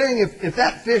different thing if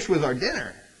that fish was our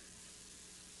dinner.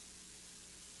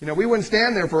 We wouldn't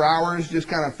stand there for hours just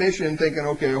kind of fishing thinking,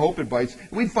 okay, I hope it bites.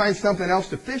 We'd find something else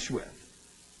to fish with.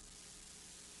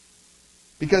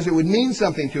 Because it would mean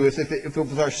something to us if it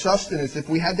was our sustenance, if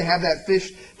we had to have that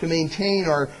fish to maintain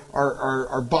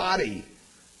our body.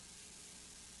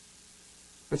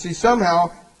 But see,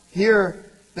 somehow, here,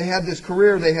 they had this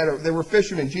career, they were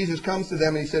fishermen. Jesus comes to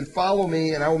them and He said, follow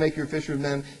me and I will make you fishers of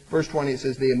men. Verse 20, it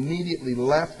says, they immediately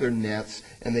left their nets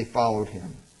and they followed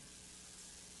Him.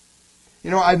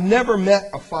 I've never met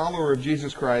a follower of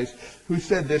Jesus Christ who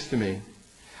said this to me.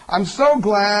 I'm so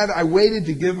glad I waited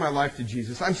to give my life to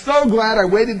Jesus. I'm so glad I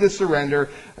waited to surrender.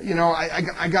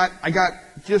 I got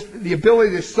just the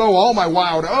ability to sow all my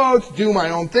wild oats, do my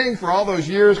own thing for all those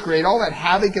years, create all that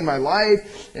havoc in my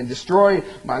life, and destroy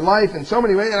my life in so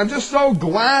many ways. And I'm just so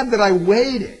glad that I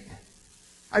waited.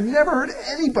 I've never heard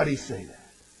anybody say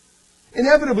that.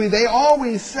 Inevitably, they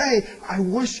always say, I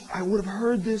wish I would have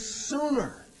heard this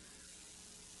sooner.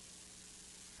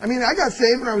 I mean, I got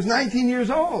saved when I was 19 years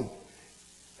old.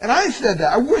 And I said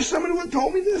that. I wish somebody would have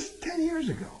told me this 10 years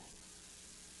ago.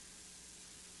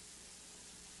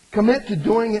 Commit to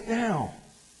doing it now.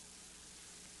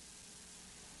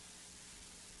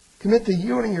 Commit to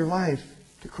yielding your life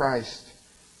to Christ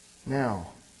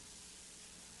now.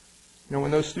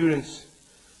 When those students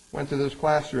went to those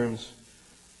classrooms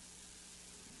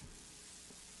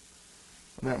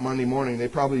on that Monday morning, they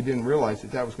probably didn't realize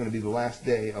that was going to be the last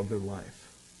day of their life.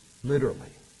 Literally.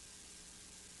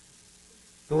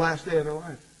 The last day of their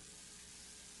life.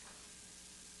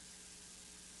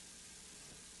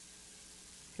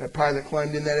 That pilot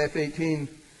climbed in that F-18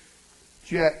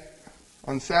 jet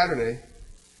on Saturday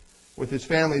with his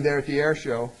family there at the air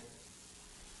show.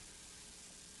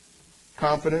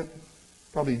 Confident.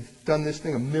 Probably done this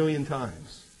thing 1,000,000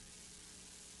 times.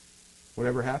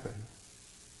 Whatever happened,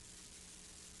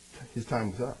 his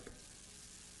time was up.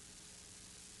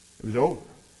 It was over.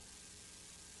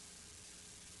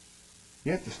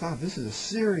 You have to stop. This is a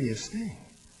serious thing.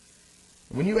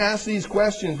 When you ask these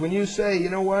questions, when you say,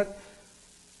 you know what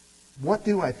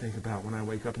do I think about when I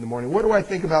wake up in the morning? What do I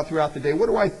think about throughout the day? What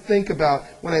do I think about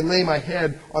when I lay my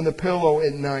head on the pillow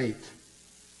at night?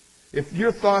 If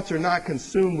your thoughts are not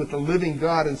consumed with the living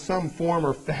God in some form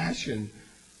or fashion,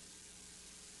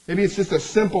 maybe it's just a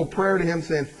simple prayer to Him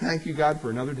saying, thank you, God,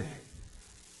 for another day.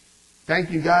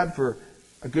 Thank you, God, for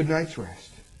a good night's rest.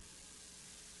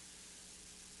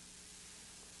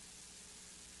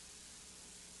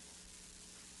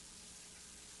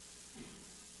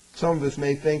 Some of us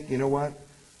may think, you know what?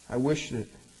 I wish that,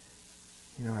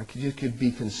 I could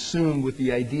be consumed with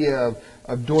the idea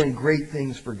of doing great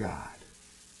things for God.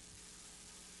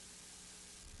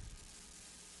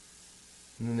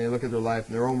 And then they look at their life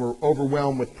and they're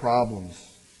overwhelmed with problems.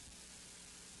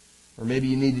 Or maybe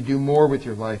you need to do more with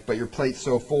your life, but your plate's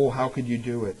so full, how could you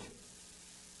do it?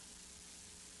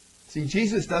 See,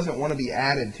 Jesus doesn't want to be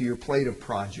added to your plate of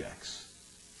projects.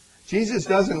 Jesus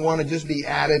doesn't want to just be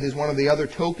added as one of the other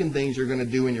token things you're going to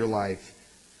do in your life.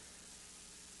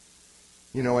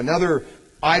 Another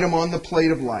item on the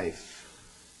plate of life.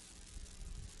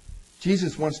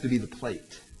 Jesus wants to be the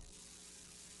plate.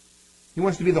 He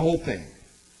wants to be the whole thing.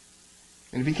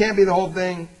 And if He can't be the whole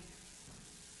thing,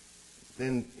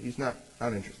 then He's not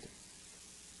interested.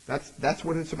 That's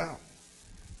what it's about.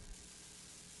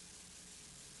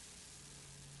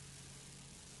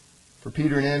 For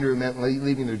Peter and Andrew, it meant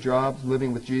leaving their jobs,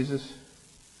 living with Jesus.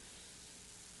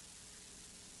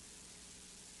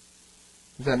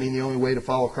 Does that mean the only way to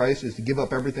follow Christ is to give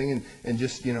up everything and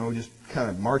just kind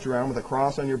of march around with a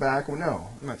cross on your back? Well, no,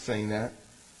 I'm not saying that.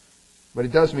 But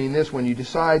it does mean this: when you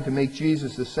decide to make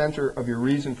Jesus the center of your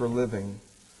reason for living,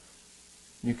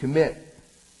 you commit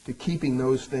to keeping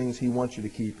those things He wants you to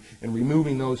keep and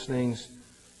removing those things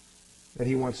that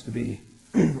He wants to be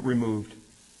removed.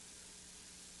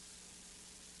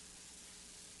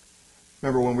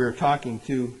 Remember when we were talking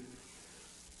to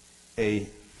a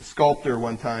sculptor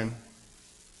one time,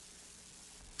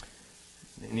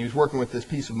 and he was working with this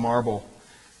piece of marble,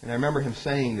 and I remember him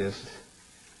saying this.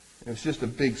 It was just a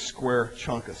big square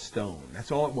chunk of stone.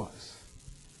 That's all it was.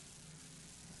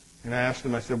 And I asked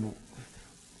him, I said,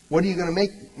 what are you going to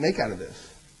make out of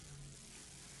this?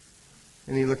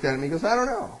 And he looked at me and he goes, I don't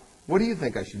know. What do you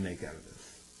think I should make out of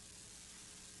this?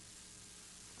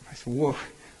 I said, well,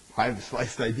 I have the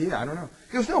slightest idea. I don't know.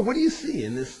 He goes, no, what do you see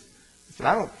in this?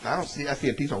 I said, I see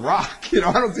a piece of rock. I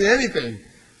don't see anything.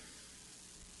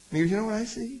 And he goes, you know what I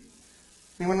see?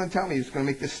 He went on to tell me he was going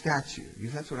to make this statue. He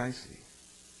goes, that's what I see.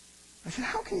 I said,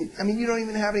 how can you? I mean, you don't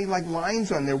even have any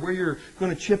lines on there where you're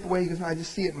going to chip away. He goes, no, I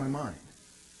just see it in my mind.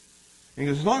 And he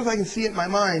goes, as long as I can see it in my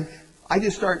mind, I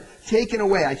just start taking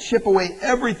away. I chip away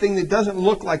everything that doesn't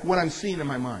look like what I'm seeing in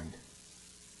my mind.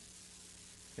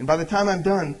 And by the time I'm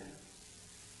done,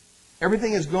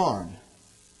 everything is gone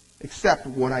except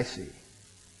what I see.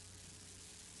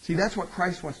 See, that's what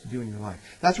Christ wants to do in your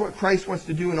life. That's what Christ wants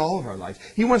to do in all of our lives.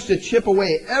 He wants to chip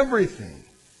away everything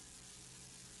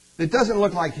that doesn't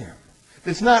look like Him,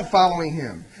 that's not following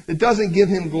Him, that doesn't give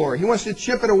Him glory. He wants to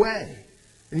chip it away.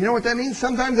 And you know what that means?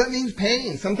 Sometimes that means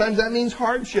pain. Sometimes that means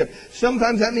hardship.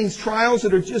 Sometimes that means trials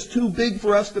that are just too big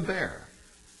for us to bear.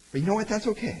 But you know what? That's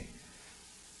okay.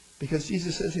 Because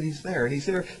Jesus says that He's there. And He's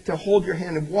there to hold your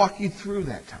hand and walk you through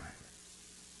that time.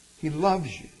 He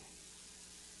loves you.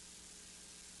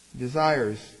 He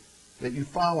desires that you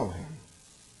follow Him.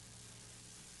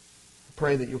 I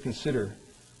pray that you'll consider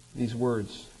these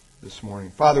words this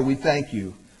morning. Father, we thank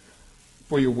You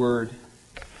for Your Word.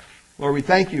 Lord, we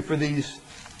thank You for these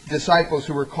disciples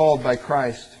who were called by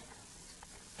Christ.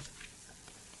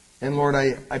 And Lord,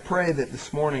 I pray that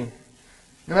this morning,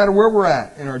 no matter where we're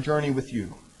at in our journey with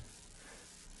You,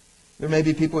 there may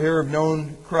be people here who have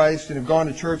known Christ and have gone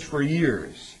to church for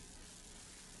years.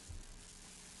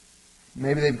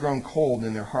 Maybe they've grown cold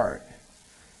in their heart.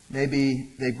 Maybe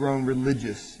they've grown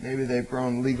religious. Maybe they've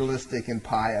grown legalistic and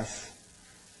pious.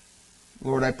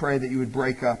 Lord, I pray that You would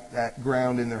break up that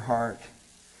ground in their heart.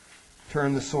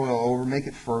 Turn the soil over. Make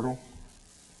it fertile.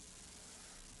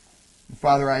 And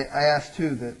Father, I ask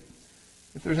too that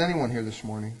if there's anyone here this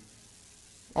morning,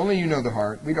 only You know the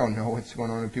heart. We don't know what's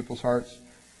going on in people's hearts.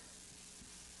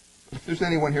 If there's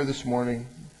anyone here this morning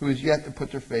who is yet to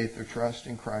put their faith, their trust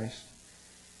in Christ,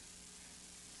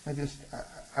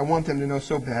 I want them to know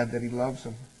so bad that He loves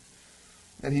them,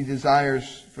 that He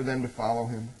desires for them to follow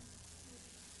Him.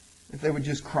 If they would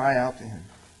just cry out to Him,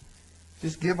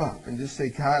 just give up and just say,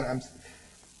 God,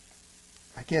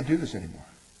 I can't do this anymore.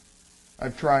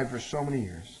 I've tried for so many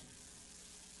years,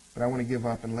 but I want to give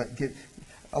up and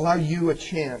allow You a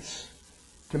chance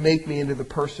to make me into the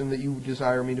person that You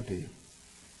desire me to be.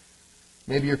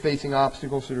 Maybe you're facing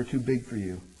obstacles that are too big for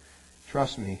you.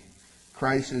 Trust me,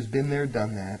 Christ has been there,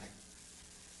 done that.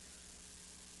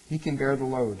 He can bear the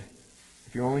load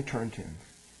if you only turn to Him,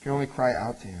 if you only cry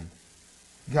out to Him.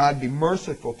 God, be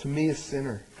merciful to me, a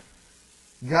sinner.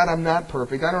 God, I'm not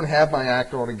perfect. I don't have my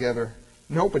act all together.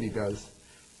 Nobody does.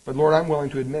 But Lord, I'm willing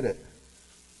to admit it.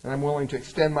 And I'm willing to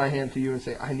extend my hand to You and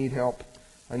say, I need help.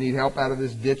 I need help out of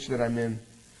this ditch that I'm in.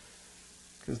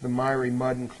 Because the miry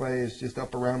mud and clay is just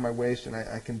up around my waist and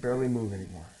I can barely move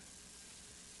anymore.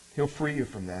 He'll free you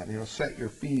from that, and He'll set your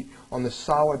feet on the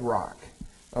solid rock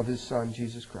of His Son,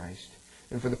 Jesus Christ.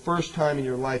 And for the first time in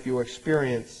your life, you'll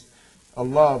experience a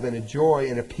love and a joy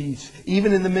and a peace,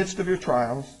 even in the midst of your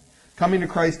trials. Coming to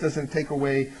Christ doesn't take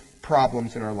away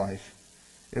problems in our life.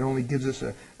 It only gives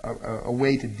us a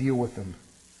way to deal with them.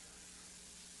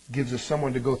 It gives us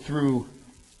someone to go through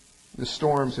the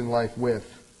storms in life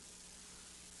with,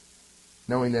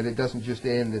 knowing that it doesn't just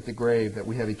end at the grave, that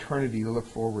we have eternity to look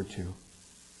forward to.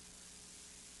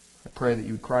 I pray that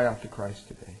you would cry out to Christ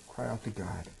today. Cry out to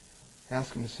God.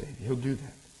 Ask Him to save you. He'll do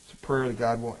that. It's a prayer that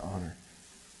God will honor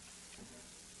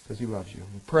because He loves you.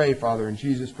 We pray, Father, in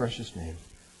Jesus' precious name.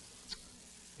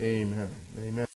 Amen. Amen.